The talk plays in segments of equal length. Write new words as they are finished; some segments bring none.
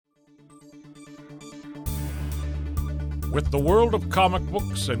With the world of comic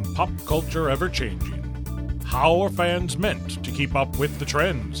books and pop culture ever changing, how are fans meant to keep up with the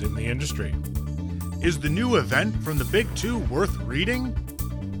trends in the industry? Is the new event from the Big Two worth reading?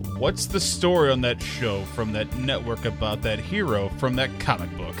 What's the story on that show from that network about that hero from that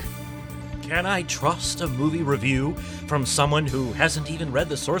comic book? Can I trust a movie review from someone who hasn't even read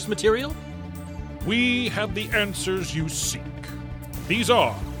the source material? We have the answers you seek. These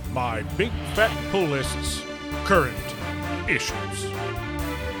are my big fat pull lists, current issues.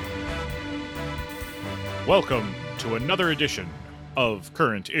 Welcome to another edition of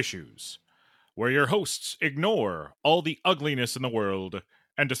Current Issues, where your hosts ignore all the ugliness in the world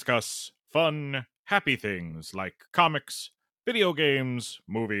and discuss fun, happy things like comics, video games,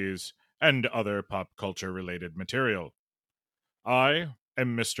 movies, and other pop culture-related material. I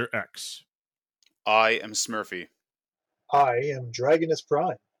am Mr. X. I am Smurfy. I am Dragonus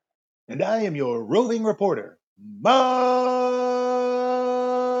Prime. And I am your roving reporter, Marv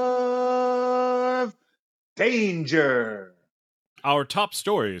Danger. Our top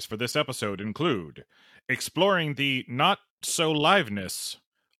stories for this episode include exploring the not-so-liveness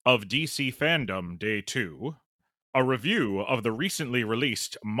of DC Fandom Day 2, a review of the recently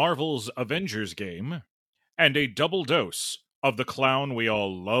released Marvel's Avengers game, and a double dose of the clown we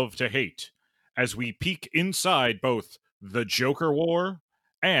all love to hate, as we peek inside both the Joker War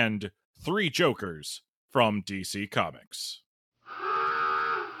and 3 Jokers from DC Comics.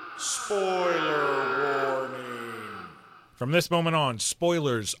 Spoiler warning! From this moment on,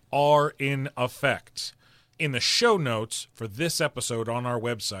 spoilers are in effect. In the show notes for this episode on our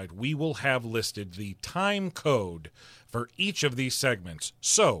website, we will have listed the time code for each of these segments.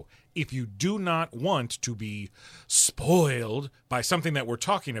 So, if you do not want to be spoiled by something that we're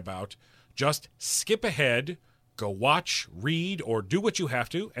talking about, just skip ahead, go watch, read, or do what you have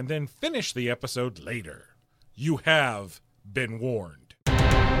to, and then finish the episode later. You have been warned.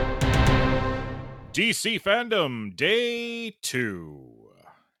 DC Fandom Day 2.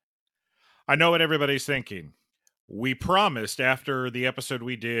 I know what everybody's thinking. We promised after the episode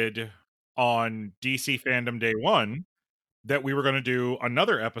we did on DC Fandom Day 1 that we were going to do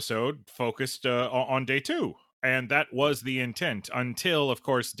another episode focused on Day 2. And that was the intent until, of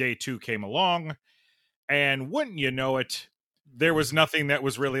course, Day 2 came along. And wouldn't you know it, there was nothing that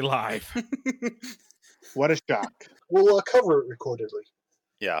was really live. What a shock. We'll cover it recordedly.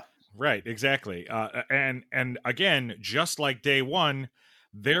 Yeah. Right, exactly. And again, just like Day 1,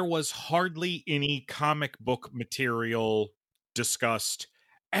 there was hardly any comic book material discussed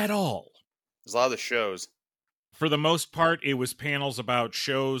at all. There's a lot of the shows. For the most part, it was panels about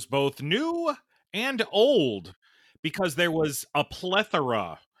shows both new and old, because there was a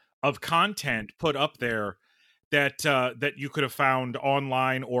plethora of content put up there that you could have found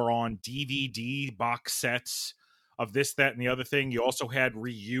online or on DVD box sets of this, that, and the other thing. You also had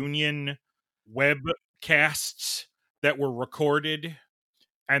reunion webcasts that were recorded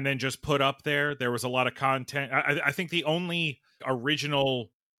and then just put up there. There was a lot of content. I think the only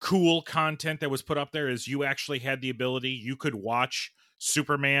original cool content that was put up there is you actually had the ability, you could watch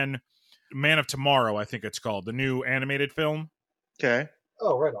Superman Man of Tomorrow, I think it's called, the new animated film. Okay.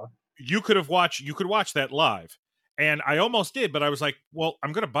 Oh, right on. You could watch that live. And I almost did, but I was like, well,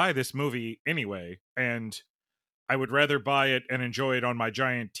 I'm going to buy this movie anyway, and I would rather buy it and enjoy it on my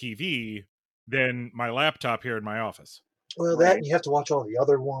giant TV than my laptop here in my office. Well, that and you have to watch all the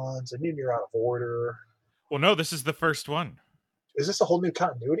other ones, and then you're out of order. Well, no, this is the first one. Is this a whole new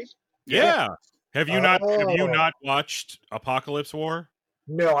continuity? Yeah. Have you not watched Apocalypse War?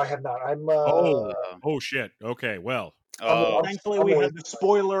 No, I have not. I'm Oh shit. Okay, well. Thankfully, we have the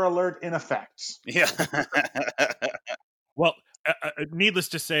spoiler alert in effect. Yeah. Well, needless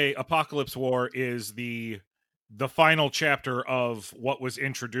to say, Apocalypse War is the final chapter of what was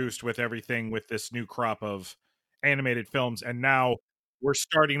introduced with everything with this new crop of animated films, and now we're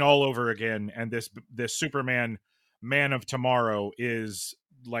starting all over again. And this Superman Man of Tomorrow is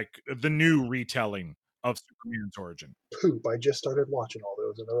like the new retelling of Superman's origin. Poop. I just started watching all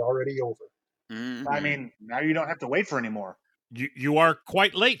those, and they're already over. Mm-hmm. I mean, now you don't have to wait for anymore. You are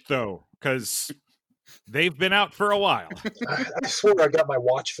quite late, though, because they've been out for a while. I swear I got my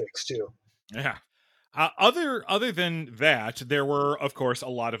watch fixed, too. Yeah. Other than that, there were, of course, a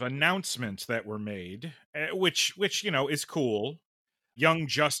lot of announcements that were made, which is cool. Young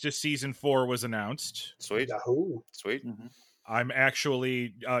Justice Season 4 was announced. Sweet. Yahoo! Sweet. Mm-hmm. I'm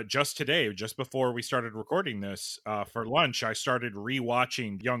actually, just today, just before we started recording this, for lunch, I started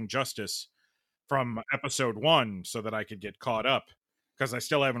rewatching Young Justice from episode 1 so that I could get caught up, because I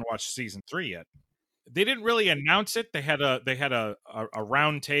still haven't watched season 3 yet. They didn't really announce it. They had a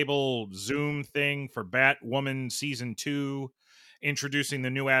round table Zoom thing for Batwoman season 2, introducing the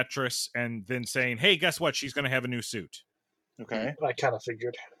new actress and then saying, "Hey, guess what? She's going to have a new suit." Okay. I kind of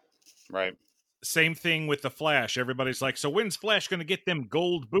figured. Right. Same thing with the Flash. Everybody's like, "So when's Flash going to get them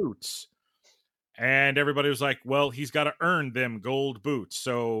gold boots?" And everybody was like, "Well, he's got to earn them gold boots.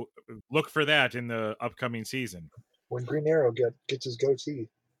 So look for that in the upcoming season." When Green Arrow gets his goatee.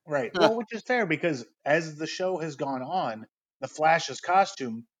 Right. Well, which is fair because as the show has gone on, the Flash's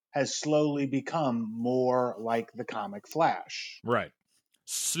costume has slowly become more like the comic Flash. Right.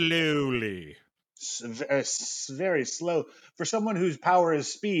 Slowly. Very slow. For someone whose power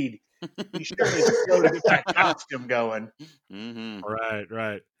is speed, he surely is slow to get that costume going. Mm-hmm.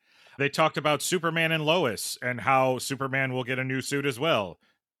 Right. They talked about Superman and Lois and how Superman will get a new suit as well.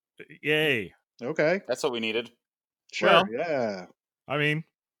 Yay. Okay. That's what we needed. Sure. Well, yeah. I mean,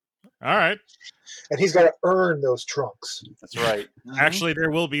 all right. And he's got to earn those trunks. That's right. Actually,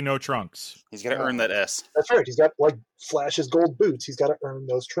 there will be no trunks. He's got to earn that S. That's right. He's got, like, Flash's gold boots. He's got to earn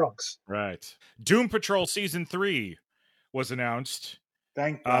those trunks. Right. Doom Patrol Season 3 was announced.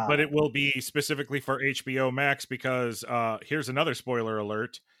 Thank God. But it will be specifically for HBO Max because here's another spoiler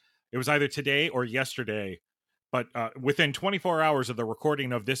alert. It was either today or yesterday, but within 24 hours of the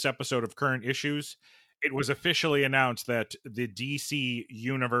recording of this episode of Current Issues, it was officially announced that the DC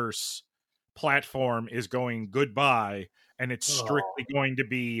Universe platform is going goodbye, and it's strictly going to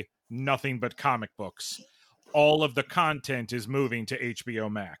be nothing but comic books. All of the content is moving to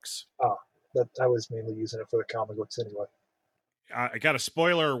HBO Max. Oh, I was mainly using it for the comic books anyway. I got a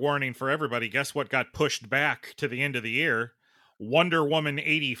spoiler warning for everybody. Guess what got pushed back to the end of the year? Wonder Woman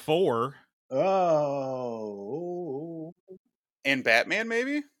 84. Oh. And Batman,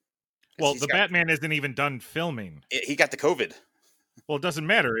 maybe? Well, the Batman isn't even done filming. He got the COVID. Well, it doesn't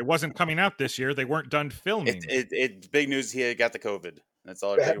matter. It wasn't coming out this year. They weren't done filming. It big news. He got the COVID. That's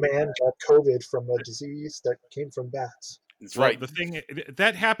all. Batman got COVID from a disease that came from bats. That's right. The thing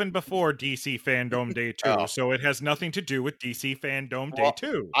that happened before DC Fandom Day 2, so it has nothing to do with DC Fandom Day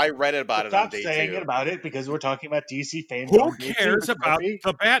 2. I read about it on Day 2. Stop saying about it because we're talking about DC Fandom. Who cares about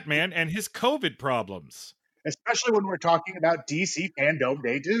the Batman and his COVID problems? Especially when we're talking about DC Fandom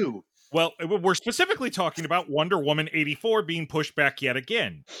Day 2. Well, we're specifically talking about Wonder Woman 84 being pushed back yet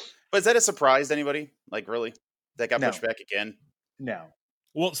again. But is that a surprise to anybody? Like, really? That got pushed back again? No.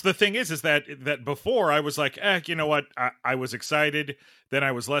 Well, the thing is that before I was like, you know what? I was excited. Then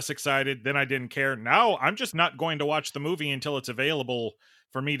I was less excited. Then I didn't care. Now I'm just not going to watch the movie until it's available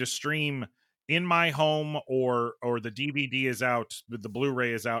for me to stream in my home or the DVD is out, the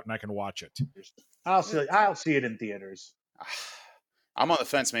Blu-ray is out, and I can watch it. I'll see it in theaters. I'm on the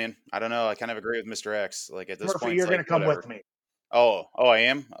fence, man. I don't know. I kind of agree with Mr. X. Like at this point, you're going to come with me. Oh, I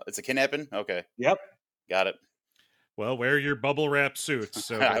am. It's a kidnapping. Okay. Yep. Got it. Well, wear your bubble wrap suits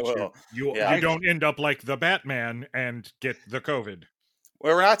so I that will. you don't end up like the Batman and get the COVID.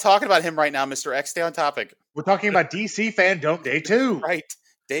 Well, we're not talking about him right now, Mr. X. Stay on topic. We're talking about DC Fandom Day 2. Right.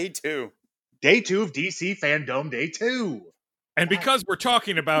 Day 2. Day 2 of DC Fandom Day 2. And because we're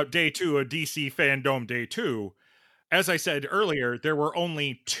talking about Day 2 of DC Fandom Day 2, as I said earlier, there were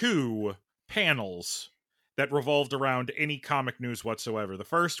only 2 panels that revolved around any comic news whatsoever. The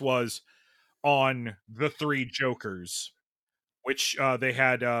first was on the 3 Jokers, which they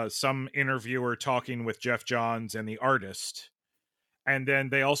had some interviewer talking with Jeff Johns and the artist. And then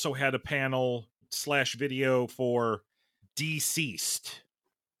they also had a panel / video for Deceased.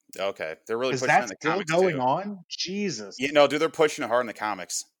 Okay. They're really pushing that in the still comics going too. on? Jesus. Yeah, no, dude, they're pushing it hard in the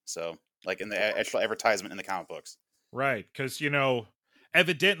comics. So, like in the actual advertisement in the comic books. Right, because,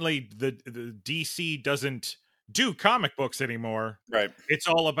 evidently the DC doesn't do comic books anymore. Right. It's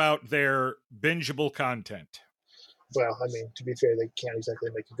all about their bingeable content. Well, I mean, to be fair, they can't exactly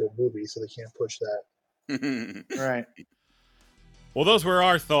make a good movie, so they can't push that. Right. Well, those were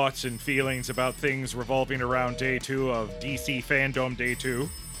our thoughts and feelings about things revolving around Day 2 of DC Fandom Day 2.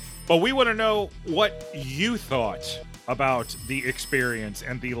 But we want to know what you thought about the experience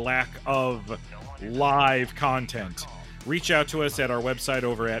and the lack of live content. Reach out to us at our website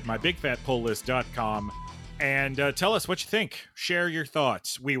over at mybigfatpulllist.com and tell us what you think. Share your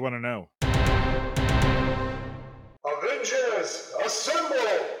thoughts. We want to know. Avengers, assemble!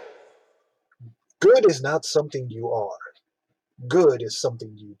 Good is not something you are. Good is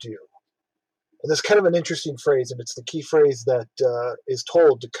something you do. And that's kind of an interesting phrase, and it's the key phrase that is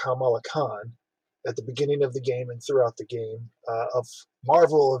told to Kamala Khan at the beginning of the game and throughout the game of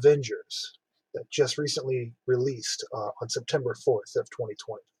Marvel Avengers that just recently released on September 4th of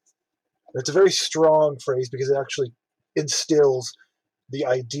 2020. And it's a very strong phrase because it actually instills the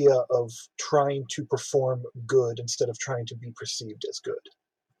idea of trying to perform good instead of trying to be perceived as good.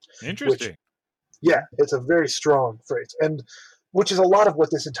 Interesting. Yeah, it's a very strong phrase, and which is a lot of what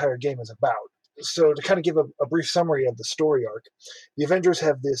this entire game is about. So to kind of give a brief summary of the story arc, the Avengers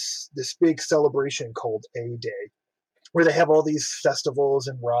have this big celebration called A-Day, where they have all these festivals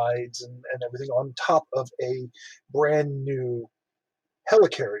and rides and everything on top of a brand new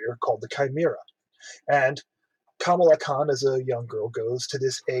helicarrier called the Chimera. And Kamala Khan, as a young girl, goes to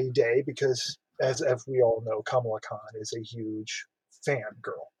this A-Day because, as we all know, Kamala Khan is a huge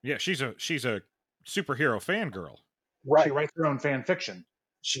fangirl. Yeah, she's a superhero fangirl. Right. She writes her own fan fiction.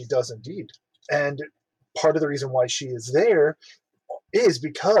 She does indeed. And part of the reason why she is there is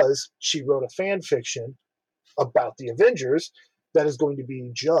because she wrote a fan fiction about the Avengers that is going to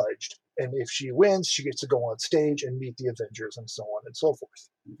be judged. And if she wins, she gets to go on stage and meet the Avengers and so on and so forth.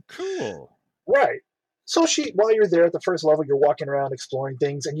 Cool. Right. So while you're there at the first level, you're walking around exploring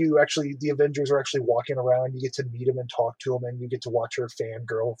things, and the Avengers are actually walking around. You get to meet them and talk to them, and you get to watch her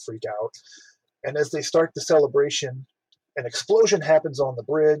fangirl freak out. And as they start the celebration, an explosion happens on the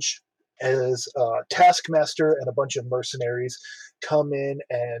bridge as Taskmaster and a bunch of mercenaries come in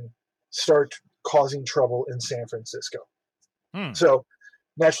and start causing trouble in San Francisco. So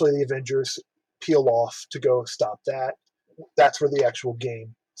naturally, the Avengers peel off to go stop that. That's where the actual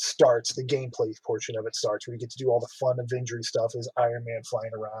game starts. The gameplay portion of it starts, where you get to do all the fun Avengery stuff, as Iron Man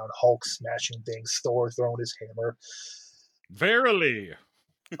flying around, Hulk smashing things, Thor throwing his hammer. Verily.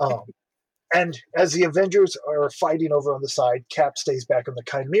 And as the Avengers are fighting over on the side, Cap stays back on the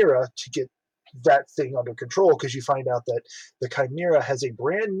Chimera to get that thing under control, because you find out that the Chimera has a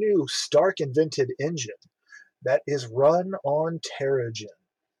brand new Stark-invented engine that is run on Terrigen.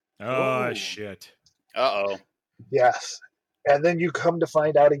 Oh, shit. Uh-oh. Yes. And then you come to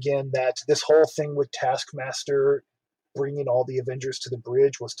find out again that this whole thing with Taskmaster bringing all the Avengers to the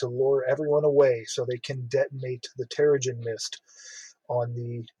bridge was to lure everyone away so they can detonate the Terrigen mist on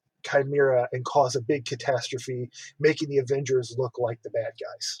the Chimera and cause a big catastrophe, making the Avengers look like the bad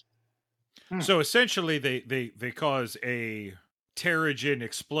guys. So essentially they cause a Terrigen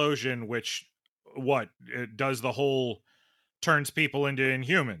explosion, which it does the whole turns people into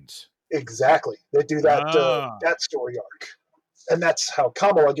Inhumans. Exactly. They do that that story arc. And that's how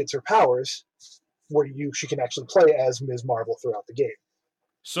Kamala gets her powers, where she can actually play as Ms. Marvel throughout the game.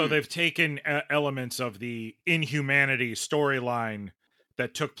 So they've taken elements of the Inhumanity storyline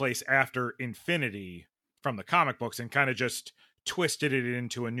that took place after Infinity from the comic books and kind of just twisted it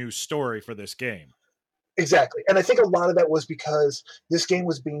into a new story for this game. Exactly. And I think a lot of that was because this game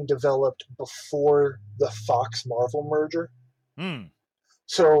was being developed before the Fox Marvel merger.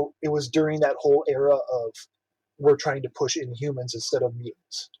 So it was during that whole era of we're trying to push Inhumans instead of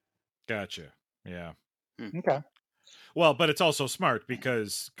mutants. Gotcha. Yeah. Okay. Well, but it's also smart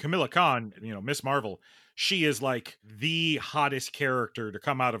because Kamala Khan, Miss Marvel, she is like the hottest character to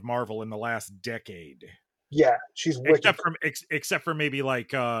come out of Marvel in the last decade. Yeah, she's wicked. Except for maybe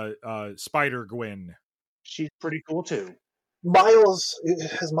like Spider-Gwen. She's pretty cool too. Miles,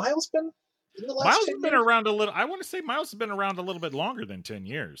 has Miles been in the last Miles 10 has been years? around a little. I want to say Miles has been around a little bit longer than 10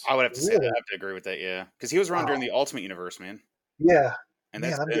 years. I would have to say Really? that. I have to agree with that, yeah. Because he was around during the Ultimate Universe, man. Yeah. And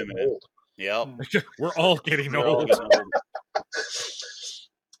Man, that's I'm been a getting minute. old. Yep. We're all getting We're all old. getting old.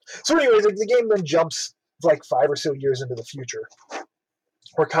 So anyways, the game then jumps like 5 or so years into the future,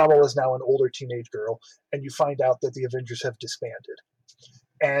 where Kamala is now an older teenage girl, and you find out that the Avengers have disbanded.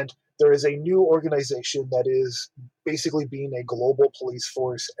 And there is a new organization that is basically being a global police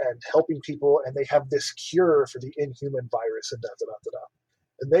force and helping people, and they have this cure for the Inhuman virus and da-da-da-da-da.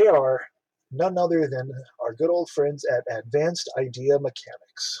 And they are none other than our good old friends at Advanced Idea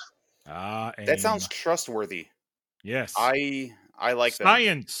Mechanics. That sounds trustworthy. Yes. I like them.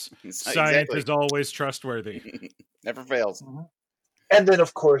 Science. Science Exactly. is always trustworthy. Never fails. And then,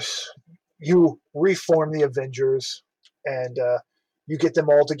 of course, you reform the Avengers, and you get them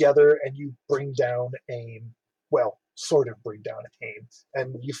all together, and you bring down AIM. Well, sort of bring down AIM.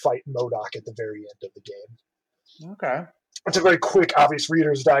 And you fight MODOK at the very end of the game. Okay. It's a very quick, obvious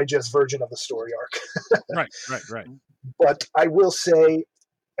Reader's Digest version of the story arc. Right. But I will say,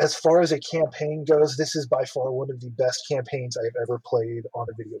 as far as a campaign goes, this is by far one of the best campaigns I have ever played on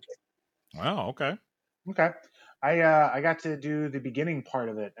a video game. Wow, okay. Okay. I got to do the beginning part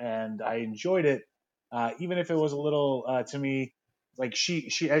of it, and I enjoyed it, even if it was a little, to me, like she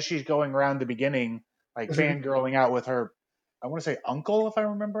as she's going around the beginning, like fangirling out with her, I want to say uncle, if I'm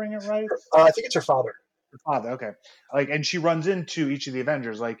remembering it right. I think it's her father. Her father, okay. Like, and she runs into each of the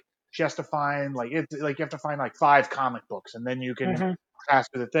Avengers. Like, she has to find you have to find like 5 comic books, and then you can pass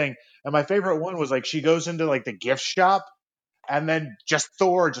through the thing. And my favorite one was like she goes into like the gift shop, And then just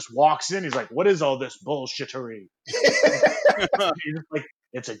Thor just walks in. He's like, "What is all this bullshittery?" He's just like,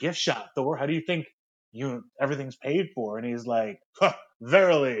 "It's a gift shop, Thor. How do you think everything's paid for?" And he's like,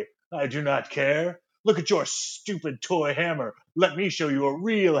 "Verily, I do not care. Look at your stupid toy hammer. Let me show you a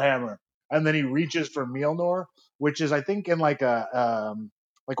real hammer." And then he reaches for Mjolnir, which is, I think, in like a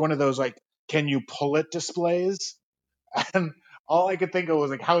like one of those like, can you pull it displays? And all I could think of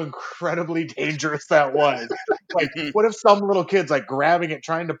was like how incredibly dangerous that was. Like, what if some little kid's like grabbing it,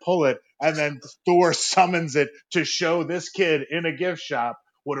 trying to pull it, and then Thor summons it to show this kid in a gift shop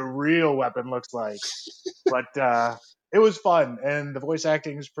what a real weapon looks like? But it was fun, and the voice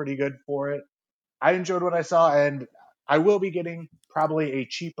acting is pretty good for it. I enjoyed what I saw, and I will be getting probably a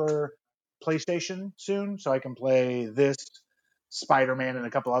cheaper PlayStation soon, so I can play this, Spider-Man, and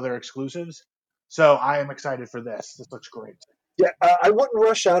a couple other exclusives. So I am excited for this. This looks great. Yeah, I wouldn't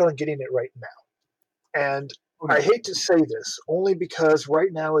rush out on getting it right now. And I hate to say this, only because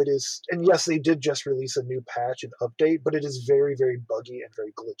right now it is, and yes, they did just release a new patch and update, but it is very, very buggy and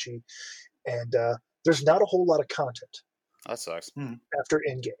very glitchy. And there's not a whole lot of content That sucks. after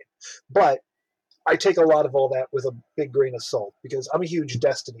in-game. But I take a lot of all that with a big grain of salt because I'm a huge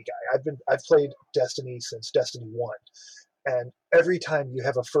Destiny guy. I've played Destiny since Destiny 1. And every time you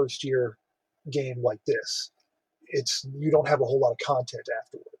have a first-year game like this, you don't have a whole lot of content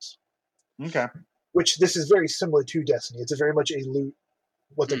afterwards. Okay. Which this is very similar to Destiny. It's a very much a loot,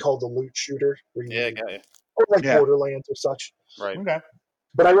 what they call the loot shooter. Where you Got you. or like Borderlands or such. Right. Okay.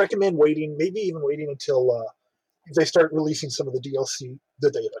 But I recommend waiting, maybe even waiting until they start releasing some of the DLC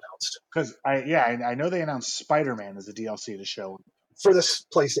that they have announced. Because I know they announced Spider-Man as a DLC to show For this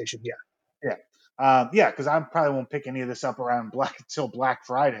PlayStation, yeah. Because I probably won't pick any of this up around till Black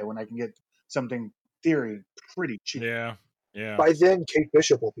Friday when I can get something theory pretty cheap. Yeah. By then, Kate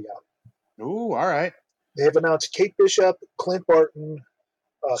Bishop will be out. Ooh, all right. They have announced Kate Bishop, Clint Barton,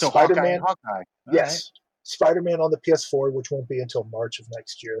 So Spider-Man. Hawkeye. All Yes. right. Spider-Man on the PS4, which won't be until March of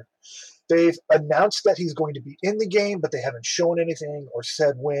next year. They've announced that he's going to be in the game, but they haven't shown anything or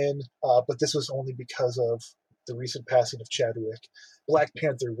said when. But this was only because of the recent passing of Chadwick. Black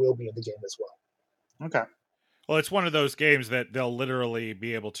Panther will be in the game as well. Okay. Well, it's one of those games that they'll literally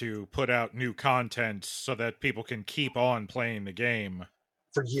be able to put out new content so that people can keep on playing the game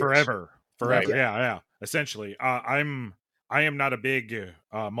For years. forever. Right. Yeah. Essentially, I am not a big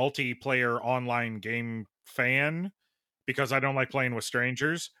multiplayer online game fan because I don't like playing with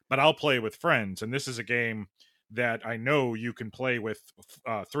strangers, but I'll play with friends. And this is a game that I know you can play with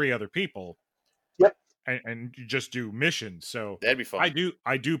 3 other people. Yep. And you just do missions. So That'd be fun.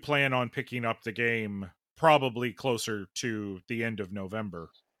 I do plan on picking up the game probably closer to the end of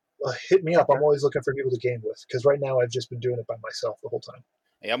November. Hit me up. I'm always looking for people to game with because right now I've just been doing it by myself the whole time.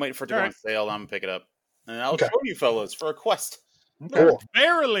 Yeah, I'm waiting for it to go on sale. I'm going to pick it up. And I'll Okay. show you fellas for a quest. Cool.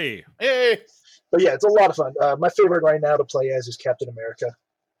 Verily. Hey! But yeah, it's a lot of fun. My favorite right now to play as is Captain America.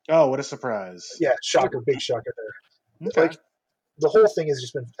 Oh, what a surprise. Yeah, shocker, big shocker there. Okay. Like, the whole thing has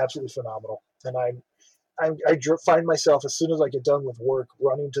just been absolutely phenomenal. And I find myself, as soon as I get done with work,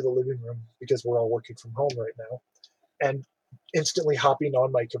 running to the living room because we're all working from home right now, and instantly hopping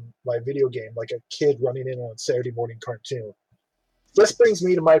on my video game like a kid running in on a Saturday morning cartoon. This brings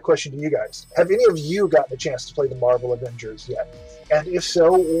me to my question to you guys. Have any of you gotten a chance to play the Marvel Avengers yet? And if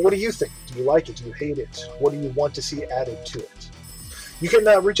so, what do you think? Do you like it? Do you hate it? What do you want to see added to it? You can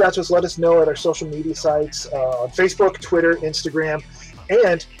reach out to us, let us know at our social media sites on Facebook, Twitter, Instagram,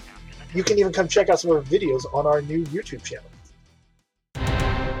 and you can even come check out some of our videos on our new YouTube channel.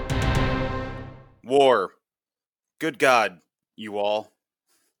 War. Good God, you all.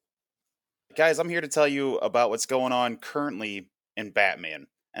 Guys, I'm here to tell you about what's going on currently in Batman,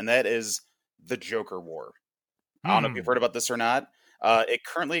 and that is the Joker War. I don't know if you've heard about this or not. It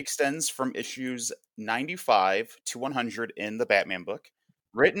currently extends from issues 95 to 100 in the Batman book,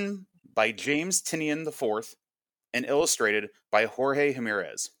 written by James Tynion IV and illustrated by Jorge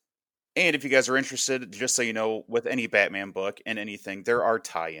Jimenez. And if you guys are interested, just so you know, with any Batman book and anything, there are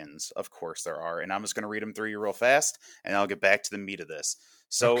tie-ins. Of course there are. And I'm just going to read them through you real fast, and I'll get back to the meat of this.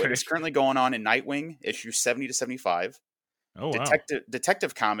 So Okay. It is currently going on in Nightwing, issue 70 to 75. Oh, wow.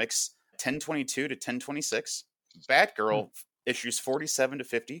 Detective Comics, 1022 to 1026. Batgirl, issues 47 to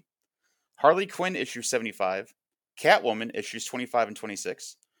 50. Harley Quinn, issue 75. Catwoman, issues 25 and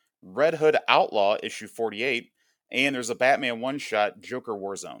 26. Red Hood Outlaw, issue 48. And there's a Batman one-shot, Joker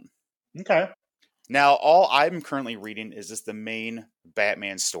Warzone. Okay. Now, all I'm currently reading is just the main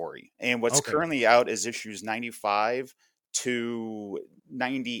Batman story. And what's Okay. currently out is issues 95 to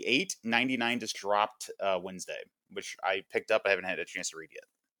 98. 99 just dropped Wednesday, which I picked up. I haven't had a chance to read yet.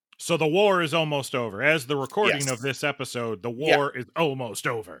 So the war is almost over. As the recording Yes. of this episode, the war is almost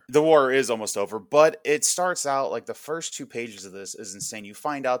over. The war is almost over, but it starts out like the first 2 pages of this is insane. You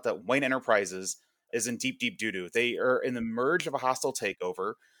find out that Wayne Enterprises is in deep, deep doo-doo. They are in the merge of a hostile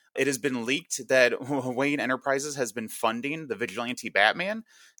takeover. It has been leaked that Wayne Enterprises has been funding the vigilante Batman,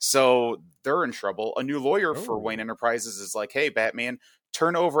 so they're in trouble. A new lawyer for Wayne Enterprises is like, hey, Batman,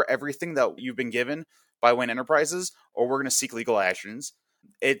 turn over everything that you've been given by Wayne Enterprises, or we're going to seek legal actions.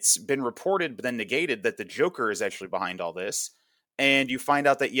 It's been reported, but then negated, that the Joker is actually behind all this. And you find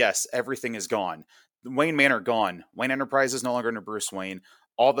out that, yes, everything is gone. Wayne Manor gone. Wayne Enterprises no longer under Bruce Wayne.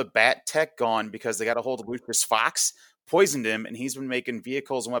 All the bat tech gone because they got a hold of Lucius Fox, poisoned him, and he's been making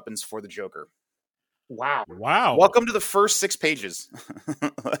vehicles and weapons for the Joker. Wow. Wow. Welcome to the first 6 pages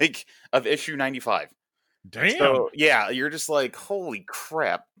like of issue 95. Damn. So, yeah, you're just like, holy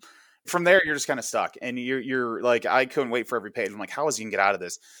crap. From there, you're just kind of stuck, and you're like, I couldn't wait for every page. I'm like, how is he gonna get out of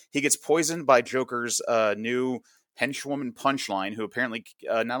this? He gets poisoned by Joker's new henchwoman Punchline, who apparently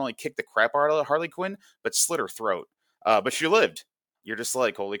not only kicked the crap out of Harley Quinn, but slit her throat. But she lived. You're just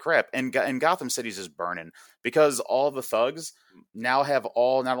like, holy crap. And Gotham City's just burning because all the thugs now have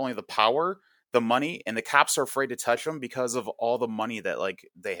all, not only the power, the money, and the cops are afraid to touch them because of all the money that like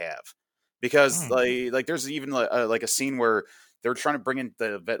they have. Because like there's even like a scene where they're trying to bring in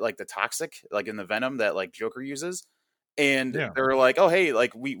the toxic, like in the venom that like Joker uses. And they're like, oh, hey,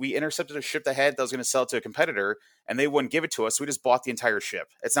 like we intercepted a ship that was going to sell it to a competitor, and they wouldn't give it to us. So we just bought the entire ship.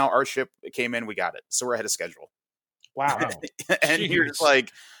 It's now our ship. It came in. We got it. So we're ahead of schedule. Wow. And you're just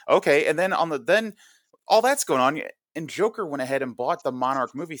like, okay. And then then all that's going on. And Joker went ahead and bought the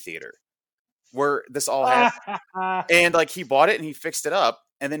Monarch movie theater where this all happened. And like he bought it and he fixed it up.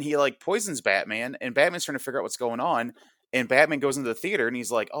 And then he like poisons Batman, and Batman's trying to figure out what's going on. And Batman goes into the theater and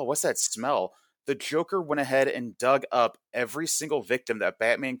he's like, oh, what's that smell? The Joker went ahead and dug up every single victim that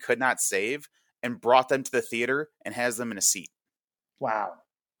Batman could not save and brought them to the theater and has them in a seat. Wow.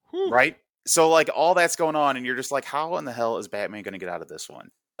 Right? So like all that's going on, and you're just like, how in the hell is Batman going to get out of this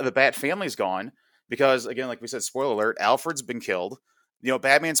one? The Bat family's gone because, again, like we said, spoiler alert, Alfred's been killed. You know,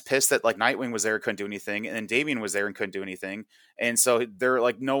 Batman's pissed that like Nightwing was there, couldn't do anything, and then Damian was there and couldn't do anything. And so they're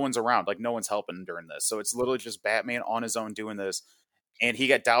like, no one's around, like no one's helping during this. So it's literally just Batman on his own doing this. And he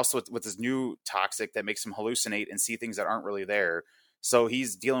got doused with this new toxic that makes him hallucinate and see things that aren't really there. So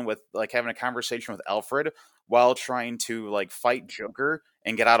he's dealing with like having a conversation with Alfred while trying to like fight Joker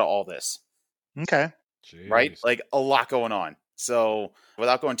and get out of all this. Okay. Right? Like a lot going on. So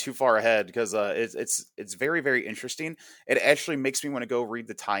without going too far ahead, because it's very, very interesting. It actually makes me want to go read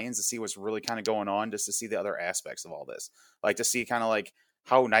the tie-ins to see what's really kind of going on, just to see the other aspects of all this. Like to see kind of like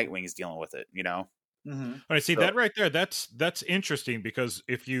how Nightwing is dealing with it, you know? Mm-hmm. All right, see that right there. That's interesting because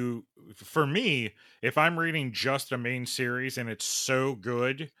for me, if I'm reading just a main series and it's so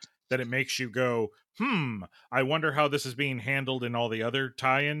good that it makes you go, I wonder how this is being handled in all the other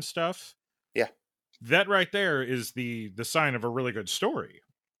tie-in stuff. Yeah, that right there is the sign of a really good story.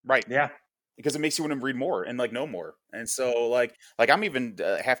 Right. Yeah. Because it makes you want to read more and like know more. And so like I'm even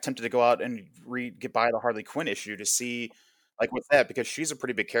half tempted to go out and get by the Harley Quinn issue to see like what's that, because she's a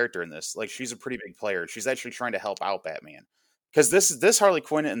pretty big character in this. Like she's a pretty big player. She's actually trying to help out Batman. Because this Harley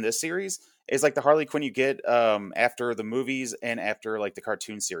Quinn in this series is like the Harley Quinn you get after the movies and after like the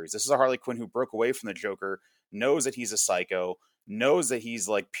cartoon series. This is a Harley Quinn who broke away from the Joker, knows that he's a psycho, knows that he's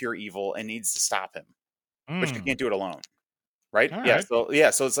like pure evil and needs to stop him. But she can't do it alone. Right? All yeah.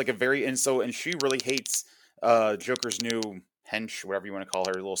 right. So it's like a very, and she really hates Joker's new hench, whatever you want to call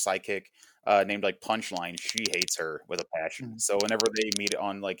her, little sidekick, named like Punchline. She hates her with a passion. So whenever they meet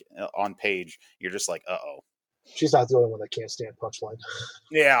on like on page, you're just like, uh-oh. She's not the only one that can't stand Punchline.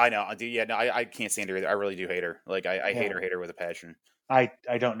 Yeah, I know. Yeah, no, I can't stand her either. I really do hate her. Like I hate her with a passion. I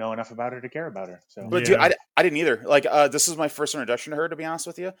don't know enough about her to care about her. So, but dude, I didn't either. Like this is my first introduction to her, to be honest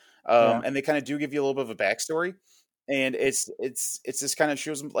with you. And they kind of do give you a little bit of a backstory. And it's this kind of, she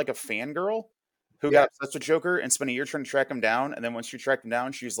was like a fangirl who got obsessed with Joker and spent a year trying to track him down. And then once she tracked him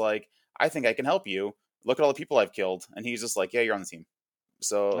down, she's like, I think I can help you. Look at all the people I've killed. And he's just like, yeah, you're on the team.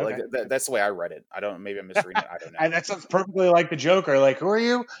 So like that's the way I read it. Maybe I'm misreading it. I don't know. And that sounds perfectly like the Joker. Like, who are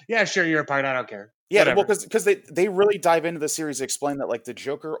you? Yeah, sure, you're a part. I don't care. Yeah, whatever. Well, because they really dive into the series to explain that like the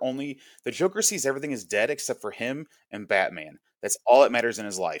Joker sees everything as dead except for him and Batman. That's all that matters in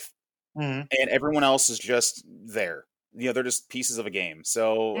his life. Mm-hmm. And everyone else is just there. You know, they're just pieces of a game.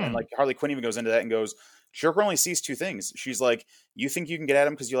 So, and like Harley Quinn even goes into that and goes, Joker only sees two things. She's like, you think you can get at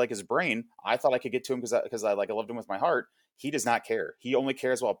him because you like his brain. I thought I could get to him because I loved him with my heart. He does not care. He only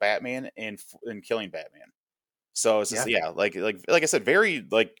cares about Batman and killing Batman. So it's just, like I said, very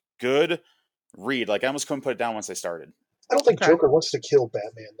like good read. Like I almost couldn't put it down once I started. I don't think Okay. Joker wants to kill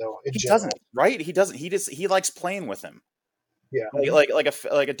Batman though. In He general, doesn't, right? He doesn't. He likes playing with him, yeah. like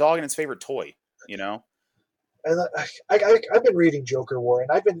a dog and its favorite toy. You know. And I've been reading Joker War,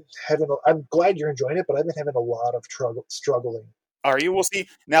 and I've been having. I'm glad you're enjoying it, but I've been having a lot of struggling. Are you? We'll see.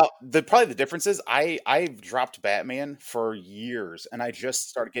 Now, probably the difference is I've dropped Batman for years, and I just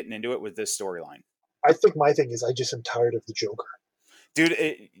started getting into it with this storyline. I think my thing is I just am tired of the Joker. Dude,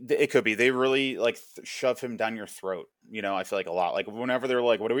 it could be they really like shove him down your throat. You know, I feel like a lot. Like whenever they're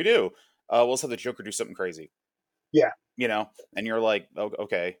like, "What do we do?" We'll just have the Joker do something crazy. Yeah. You know, and you're like, oh,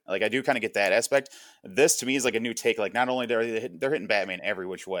 okay. Like I do kind of get that aspect. This to me is like a new take. Like not only they're hitting Batman every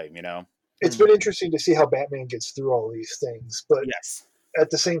which way. You know, It's been interesting to see how Batman gets through all these things, but yes, at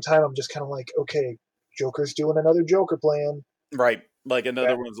the same time, I'm just kind of like, okay, Joker's doing another Joker plan. right. Like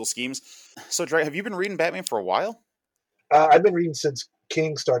another one of those little schemes. So, Dre, have you been reading Batman for a while? I've been reading since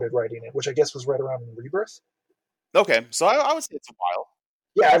King started writing it, which I guess was right around Rebirth. Okay, so I would say it's a while.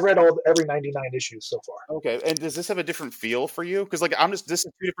 Yeah, I've read every 99 issues so far. Okay, and does this have a different feel for you? Because like this is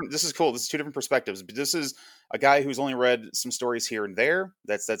two different. This is cool. This is two different perspectives. But this is a guy who's only read some stories here and there.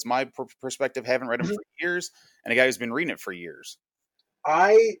 That's my perspective. Haven't read them for years, and a guy who's been reading it for years.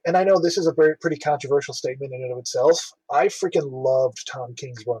 I know this is a pretty controversial statement in and of itself. I freaking loved Tom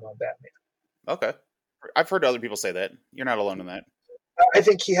King's run on Batman. Okay, I've heard other people say that. You're not alone in that. I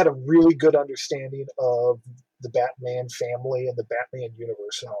think he had a really good understanding of the Batman family and the Batman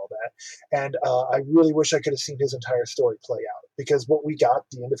universe and all that. And I really wish I could have seen his entire story play out, because what we got,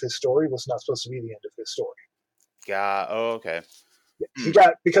 the end of his story, was not supposed to be the end of his story. Okay. He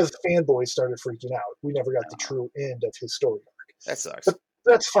got, because fanboys started freaking out, we never got the true end of his story arc. That sucks. But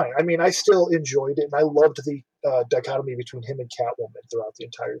that's fine. I mean, I still enjoyed it, and I loved the dichotomy between him and Catwoman throughout the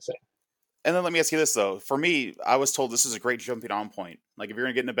entire thing. And then let me ask you this, though. For me, I was told this is a great jumping on point. Like, if you're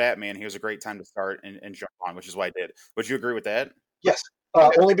going to get into Batman, here's a great time to start and jump on, which is why I did. Would you agree with that? Yes.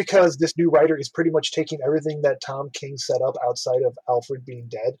 Only because this new writer is pretty much taking everything that Tom King set up outside of Alfred being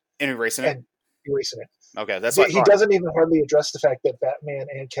dead And erasing it? and erasing it. Okay, that's what I He thought. doesn't even hardly address the fact that Batman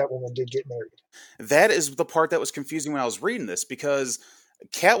and Catwoman did get married. That is the part that was confusing when I was reading this, because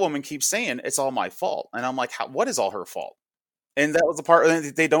Catwoman keeps saying, it's all my fault. And I'm like, what is all her fault? And that was the part,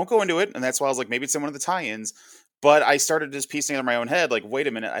 and they don't go into it, and that's why I was like, maybe it's in one of the tie-ins. But I started just piecing it in my own head, like, wait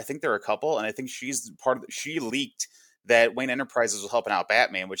a minute, I think they're a couple, and I think she's part of she leaked that Wayne Enterprises was helping out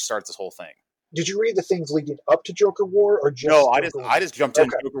Batman, which starts this whole thing. Did you read the things leading up to Joker War, or just No, Joker I just jumped in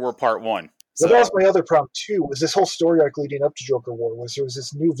Joker War Part 1. So Well, that was my other problem too. Was this whole story arc leading up to Joker War? Was there was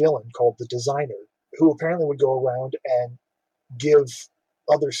this new villain called the Designer, who apparently would go around and give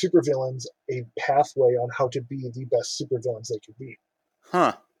other supervillains a pathway on how to be the best supervillains they could be.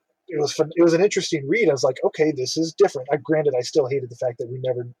 Huh. It was fun. It was an interesting read. I was like, okay, this is different. Granted, I still hated the fact that we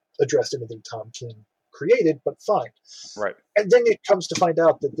never addressed anything Tom King created, but fine. Right. And then it comes to find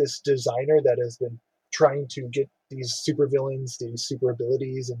out that this Designer that has been trying to get these supervillains, these super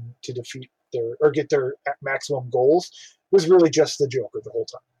abilities, and to defeat get their maximum goals was really just the Joker the whole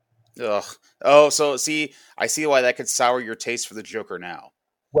time. Ugh. Oh, so see, I see why that could sour your taste for the Joker now.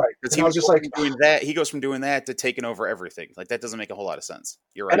 Right. Because And I was just like, he goes from doing that to taking over everything. Like that doesn't make a whole lot of sense.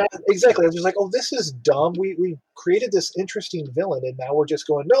 You're right. and exactly. I was just like, oh, this is dumb. We created this interesting villain, and now we're just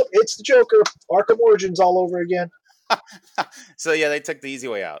going, nope, it's the Joker. Arkham Origins all over again. So yeah, they took the easy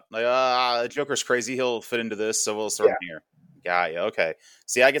way out. Like, Joker's crazy. He'll fit into this, so we'll throw him here. Got you. Okay.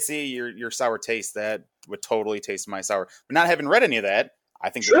 See, I can see your sour taste. That would totally taste my sour. But not having read any of that, I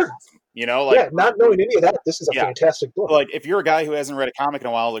think Sure. that's awesome. You know, like Yeah, not knowing any of that, this is a fantastic book. like if you're a guy who hasn't read a comic in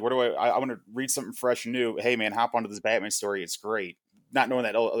a while, like where do I want to read something fresh and new? Hey man, hop onto this Batman story. It's great. Not knowing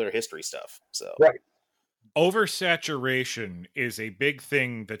that other history stuff. So Right. Oversaturation is a big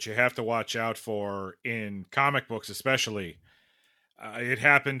thing that you have to watch out for in comic books, especially. It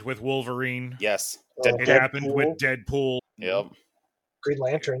happened with Wolverine. yes. It happened with Deadpool. Yep. Green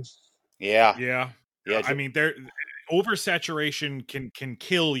Lantern. Yeah. Yeah. I mean, oversaturation can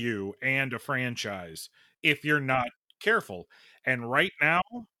kill you and a franchise if you're not careful. And right now,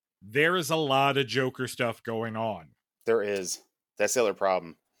 there is a lot of Joker stuff going on. There is. That's the other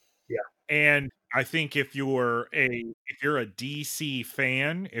problem. And I think if you're a DC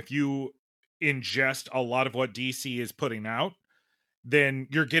fan, if you ingest a lot of what DC is putting out, then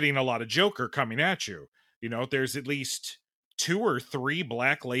you're getting a lot of Joker coming at you. You know, there's at least 2 or 3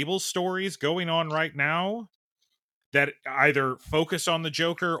 Black Label stories going on right now that either focus on the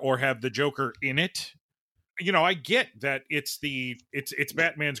Joker or have the Joker in it. You know, I get that it's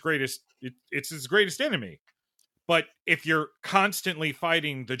Batman's greatest, it's his greatest enemy. But if you're constantly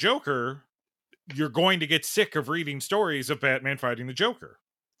fighting the Joker, you're going to get sick of reading stories of Batman fighting the Joker.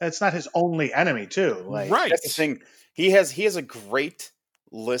 It's not his only enemy, too. Like, Right. That's the thing. He has a great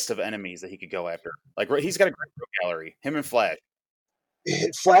list of enemies that he could go after. Like he's got a great rogue gallery. Him and Flash.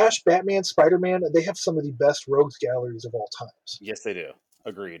 Flash, Batman, Spider-Man, they have some of the best rogues galleries of all times. Yes, they do.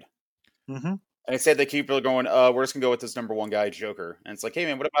 Agreed. Mm-hmm. And instead, they keep going. We're just gonna go with this number one guy, Joker. And it's like, hey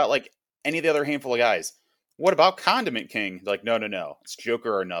man, what about like any of the other handful of guys? What about Condiment King? They're like, no, it's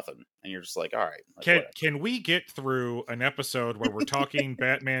Joker or nothing. And you're just like, all right. Like, Can we get through an episode where we're talking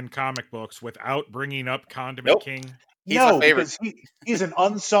Batman comic books without bringing up Condiment Nope. King? He's my favorite. Because he's an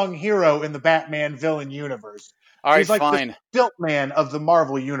unsung hero in the Batman villain universe. All right, He's like fine. the Stilt Man of the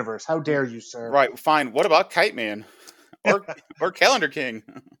Marvel universe. How dare you, sir? Right, fine. What about Kite Man? Or Calendar King?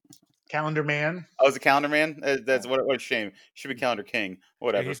 Calendar Man. Oh, is it Calendar Man? That's what a shame. Should be Calendar King.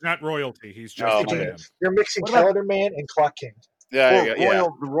 Whatever. He's not royalty. He's just Oh, a my man. bad. You're mixing What about- Calendar Man and Clock King. Yeah, there you go. Yeah.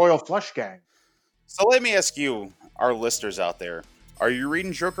 The Royal Flush Gang. So let me ask you, our listeners out there, are you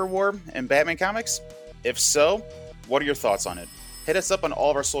reading Joker War and Batman comics? If so, what are your thoughts on it? Hit us up on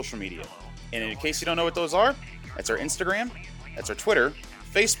all of our social media. And in case you don't know what those are, that's our Instagram, that's our Twitter,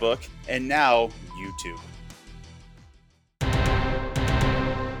 Facebook, and now YouTube.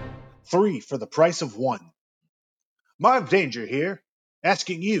 3 for the price of 1. Marv Danger here,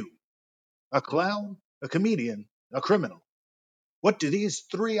 asking you, a clown, a comedian, a criminal. What do these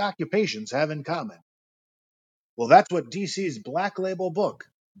 3 occupations have in common? Well, that's what DC's Black Label book,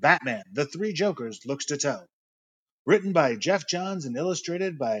 Batman, The 3 Jokers, looks to tell. Written by Jeff Johns and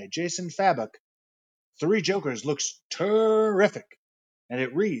illustrated by Jason Fabok, 3 Jokers looks terrific, and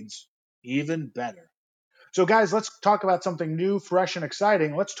it reads even better. So, guys, let's talk about something new, fresh, and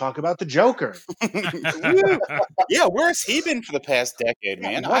exciting. Let's talk about the Joker. Yeah, where's he been for the past decade,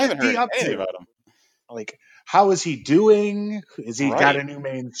 man? What I is haven't he heard up anything to? about him. Like, how is he doing? Is he got Right. a new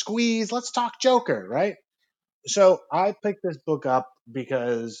main squeeze? Let's talk Joker, right? So I picked this book up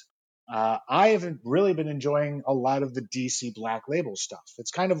because I haven't really been enjoying a lot of the DC Black Label stuff.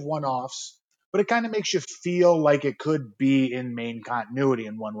 It's kind of one-offs, but it kind of makes you feel like it could be in main continuity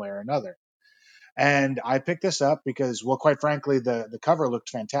in one way or another. And I picked this up because, well, quite frankly, the cover looked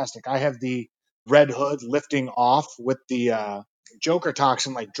fantastic. I have the Red Hood lifting off with the Joker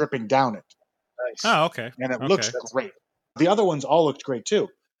toxin like dripping down it. Nice. Oh, okay. And it Okay. looks great. The other ones all looked great too.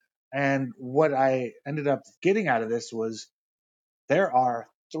 And what I ended up getting out of this was there are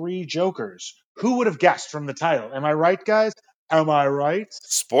 3 Jokers. Who would have guessed from the title? Am I right, guys? Am I right?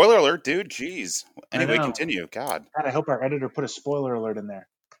 Spoiler alert, dude. Jeez. Anyway, know. continue. God. God, I hope our editor put a spoiler alert in there.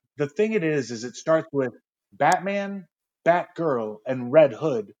 The thing it is it starts with Batman, Batgirl, and Red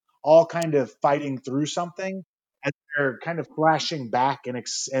Hood all kind of fighting through something, and they're kind of flashing back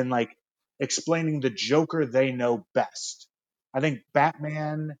and like explaining the Joker they know best. I think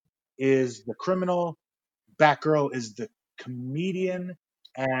Batman is the criminal, Batgirl is the comedian,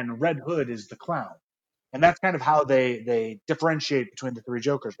 and Red Hood is the clown. And that's kind of how they differentiate between the 3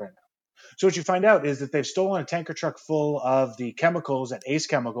 Jokers right now. So what you find out is that they've stolen a tanker truck full of the chemicals at Ace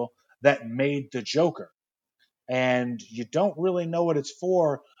Chemical that made the Joker. And you don't really know what it's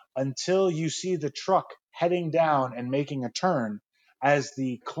for until you see the truck heading down and making a turn as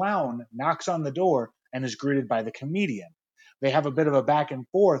the clown knocks on the door and is greeted by the comedian. They have a bit of a back and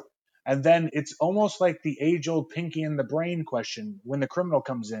forth, and then it's almost like the age-old Pinky and the Brain question when the criminal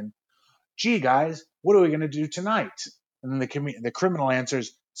comes in. Gee, guys, what are we going to do tonight? And then the criminal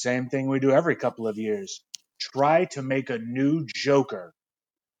answers, same thing we do every couple of years. Try to make a new Joker.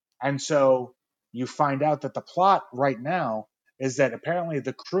 And so you find out that the plot right now is that apparently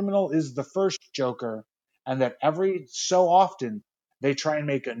the criminal is the first Joker, and that every so often they try and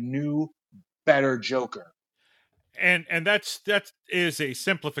make a new, better Joker. And that is a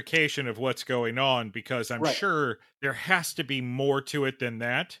simplification of what's going on, because I'm Right. sure there has to be more to it than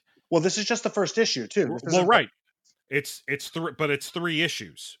that. Well, this is just the first issue, too. This Well, isn't- right. It's 3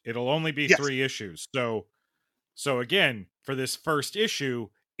 issues. It'll only be Yes. 3 issues. So again, for this first issue,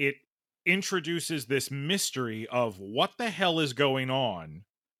 it introduces this mystery of what the hell is going on,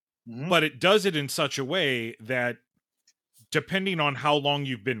 Mhm. but it does it in such a way that, depending on how long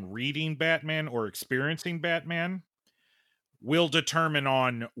you've been reading Batman or experiencing Batman, will determine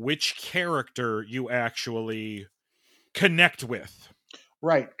on which character you actually connect with.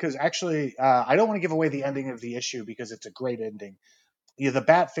 Right, because actually, I don't want to give away the ending of the issue because it's a great ending. Yeah, the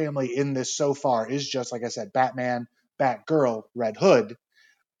Bat family in this so far is just, like I said, Batman, Batgirl, Red Hood.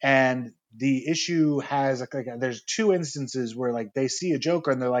 And the issue has, there's 2 instances where, like, they see a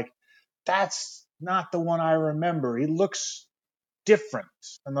Joker and they're like, that's not the one I remember. He looks different.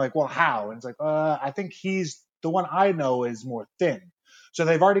 And they're like, well, how? And it's like, I think he's the one I know is more thin. So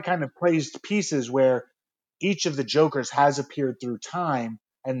they've already kind of placed pieces where each of the Jokers has appeared through time,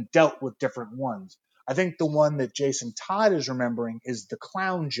 and dealt with different ones. I think the one that Jason Todd is remembering is the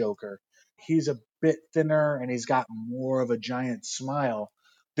Clown Joker. He's a bit thinner and he's got more of a giant smile.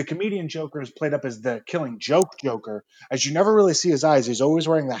 The comedian Joker is played up as the Killing Joke Joker, as you never really see his eyes. He's always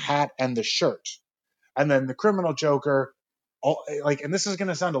wearing the hat and the shirt. And then the criminal Joker, and this is going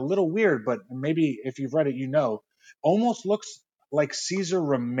to sound a little weird, but maybe if you've read it, you know, almost looks like Cesar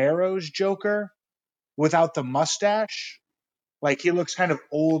Romero's Joker without the mustache. Like he looks kind of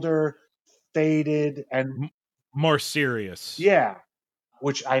older, faded, and more serious. Yeah,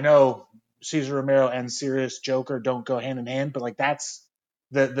 which I know Cesar Romero and serious Joker don't go hand in hand, but like that's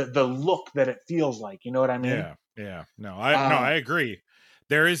the look that it feels like. You know what I mean? Yeah. No, I agree.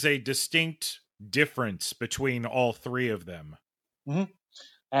 There is a distinct difference between all three of them. Mm-hmm.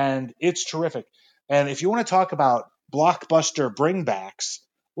 And it's terrific. And if you want to talk about blockbuster bringbacks,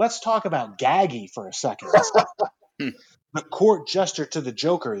 let's talk about Gaggy for a second. The court jester to the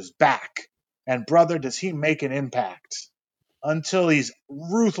Joker is back. And brother, does he make an impact. Until he's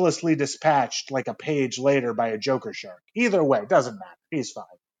ruthlessly dispatched like a page later by a Joker shark. Either way, doesn't matter. He's fine.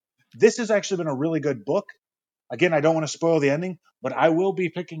 This has actually been a really good book. Again, I don't want to spoil the ending, but I will be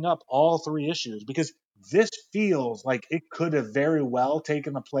picking up all 3 issues because this feels like it could have very well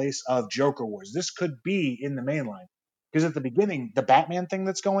taken the place of Joker Wars. This could be in the main line. Because at the beginning, the Batman thing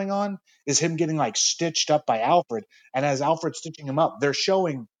that's going on is him getting like stitched up by Alfred. And as Alfred's stitching him up, they're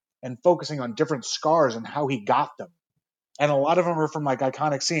showing and focusing on different scars and how he got them. And a lot of them are from like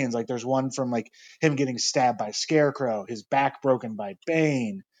iconic scenes. Like there's one from like him getting stabbed by Scarecrow, his back broken by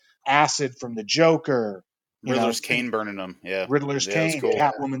Bane, acid from the Joker, Riddler's cane burning him. Yeah. Riddler's cane, cool.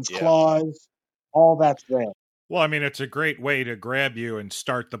 Catwoman's claws, all that's there. Well, I mean, it's a great way to grab you and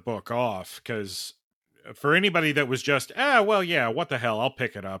start the book off because for anybody that was just, what the hell, I'll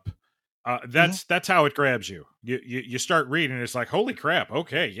pick it up. That's how it grabs you. You start reading, it's like, holy crap,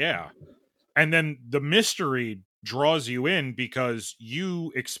 okay, yeah. And then the mystery draws you in because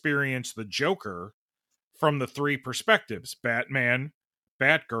you experience the Joker from the 3 perspectives: Batman,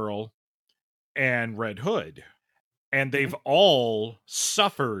 Batgirl, and Red Hood. And they've all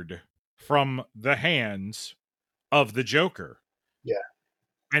suffered from the hands of the Joker. Yeah.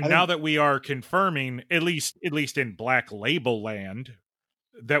 And now that we are confirming, at least in Black Label land,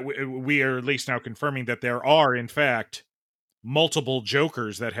 that we are at least now confirming that there are, in fact, multiple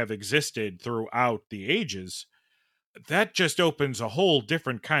Jokers that have existed throughout the ages, that just opens a whole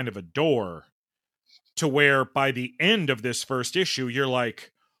different kind of a door to where by the end of this first issue, you're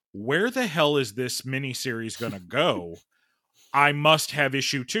like, where the hell is this miniseries going to go? I must have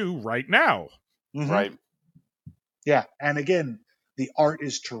issue 2 right now. Mm-hmm. Right. Yeah. And again, the art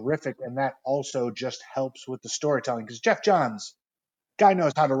is terrific. And that also just helps with the storytelling because Jeff Johns, guy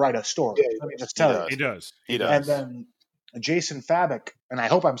knows how to write a story. Yeah, Let me just tell you. He does. And then Jason Fabok, and I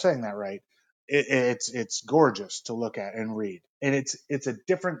hope I'm saying that right, it's gorgeous to look at and read. And it's a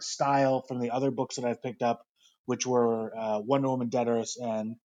different style from the other books that I've picked up, which were Wonder Woman, Dead Earth,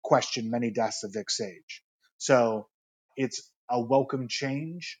 and Question: Many Deaths of Vic Sage. So it's a welcome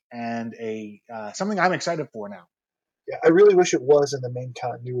change and a something I'm excited for now. Yeah, I really wish it was in the main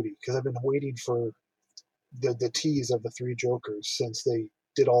continuity because I've been waiting for the tease of the 3 Jokers since they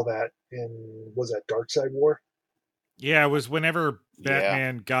did all that in, was that Darkseid War? Yeah, it was whenever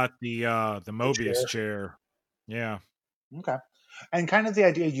Batman got the Mobius chair. Yeah. Okay. And kind of the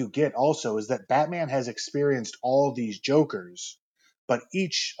idea you get also is that Batman has experienced all these Jokers, but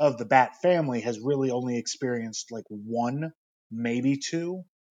each of the Bat family has really only experienced like 1, maybe 2.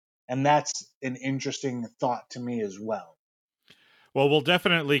 And that's an interesting thought to me as well. Well, we'll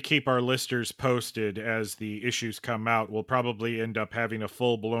definitely keep our listeners posted as the issues come out. We'll probably end up having a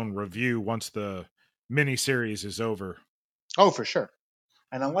full-blown review once the miniseries is over. Oh, for sure.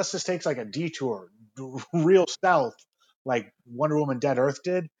 And unless this takes like a detour, real south, like Wonder Woman Dead Earth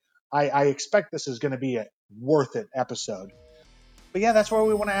did, I expect this is going to be a worth it episode. But yeah, that's where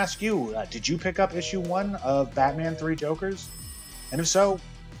we want to ask you. Did you pick up issue 1 of Batman 3 Jokers? And if so,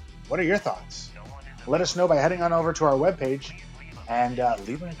 what are your thoughts? Let us know by heading on over to our webpage and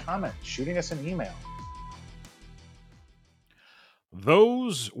leaving a comment, shooting us an email.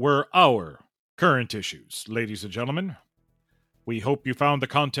 Those were our current issues, ladies and gentlemen. We hope you found the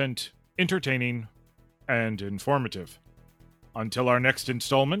content entertaining and informative. Until our next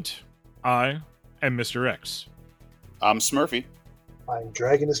installment, I am Mr. X. I'm Smurfy. I'm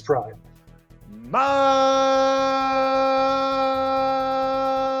Dragonus Prime.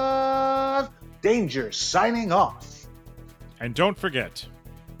 Danger signing off. And don't forget,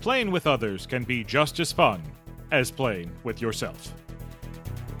 playing with others can be just as fun as playing with yourself.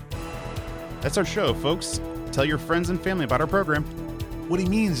 That's our show, folks. Tell your friends and family about our program. What he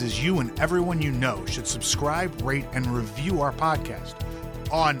means is you and everyone you know should subscribe, rate, and review our podcast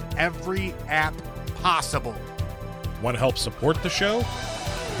on every app possible. Want to help support the show?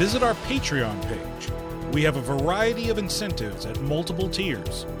 Visit our Patreon page. We have a variety of incentives at multiple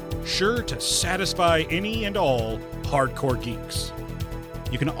tiers, sure to satisfy any and all hardcore geeks.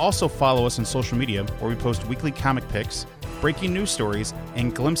 You can also follow us on social media, where we post weekly comic pics, breaking news stories,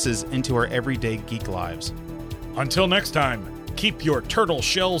 and glimpses into our everyday geek lives. Until next time, keep your turtle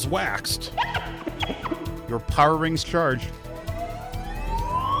shells waxed. Your power rings charged.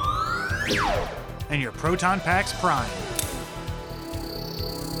 And your proton packs prime.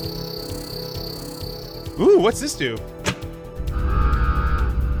 Ooh, what's this do?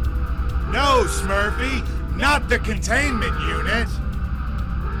 No, Smurfy, not the containment unit.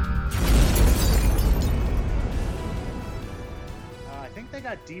 I think they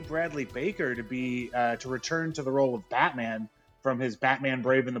got D. Bradley Baker to return to the role of Batman from his Batman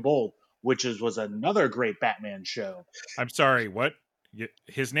Brave and the Bold, which was another great Batman show. I'm sorry, what?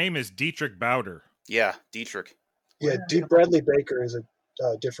 His name is Dietrich Bauder. Yeah, Dietrich. Yeah, D. Bradley Baker is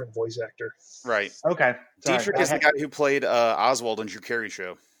a different voice actor. Right. Okay. Sorry. Dietrich is the guy who played Oswald in Drew Carey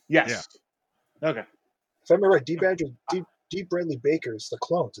show. Yes. Yeah. Okay. If I remember right, D. Bradley Baker is the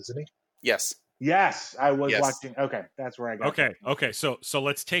clones, isn't he? Yes. Yes, I was Yes. watching. Okay, that's where I got. Okay. So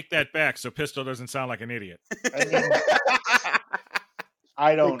let's take that back so Pistol doesn't sound like an idiot. I mean,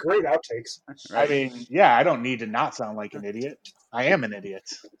 I don't. Great outtakes. I mean, yeah, I don't need to not sound like an idiot. I am an idiot.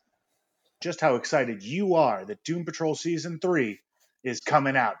 Just how excited you are that Doom Patrol Season 3 is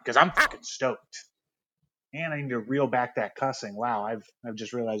coming out, because I'm fucking stoked. And I need to reel back that cussing. Wow, I've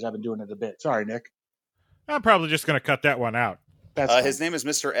just realized I've been doing it a bit. Sorry, Nick. I'm probably just going to cut that one out. That's fine. His name is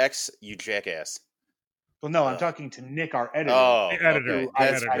Mr. X, you jackass. Well, no, I'm talking to Nick, our editor. Oh, The editor. okay. The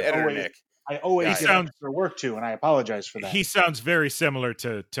That's editor. editor always- Nick. I always He get sounds- extra work too, and I apologize for that. He sounds very similar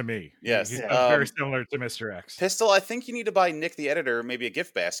to me. Yes. He sounds very similar to Mr. X. Pistol, I think you need to buy Nick the editor maybe a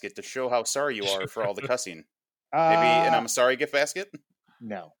gift basket to show how sorry you are for all the cussing. Maybe an I'm sorry gift basket?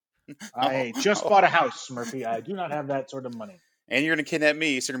 No. I just bought a house, Murphy. I do not have that sort of money. And you're going to kidnap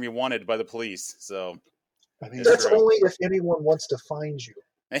me, so you're going to be wanted by the police. So, I think That's true. only if anyone wants to find you.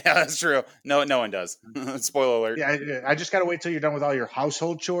 yeah, that's true. No one does. Spoiler alert. Yeah, I just got to wait till you're done with all your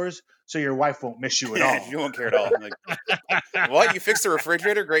household chores so your wife won't miss you at all. You won't care at all. Like, what? You fixed the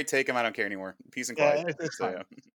refrigerator? Great, take him. I don't care anymore. Peace and quiet. Yeah, it's So, fine. yeah.